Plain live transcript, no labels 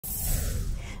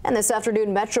And this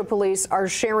afternoon, Metro Police are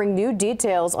sharing new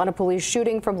details on a police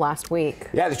shooting from last week.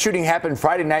 Yeah, the shooting happened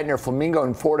Friday night near Flamingo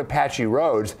and Fort Apache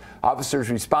roads.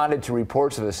 Officers responded to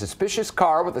reports of a suspicious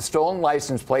car with a stolen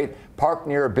license plate parked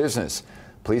near a business.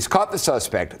 Police caught the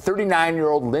suspect,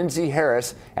 39-year-old Lindsay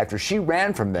Harris, after she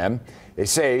ran from them. They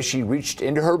say she reached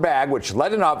into her bag, which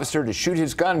led an officer to shoot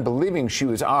his gun, believing she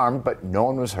was armed, but no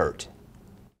one was hurt.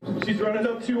 She's running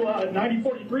up to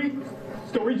 9043,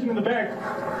 still reaching in the bag.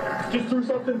 Just threw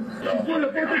something. She's pointing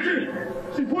at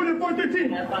 413. She's pointing at 413.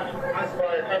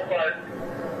 That's fired.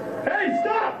 Hey,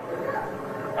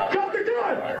 stop! Drop the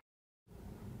gun!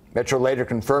 Metro later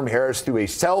confirmed Harris threw a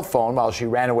cell phone while she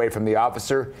ran away from the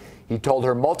officer. He told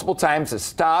her multiple times to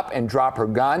stop and drop her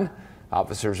gun.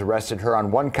 Officers arrested her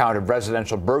on one count of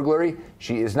residential burglary.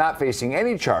 She is not facing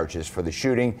any charges for the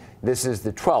shooting. This is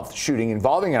the 12th shooting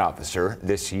involving an officer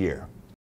this year.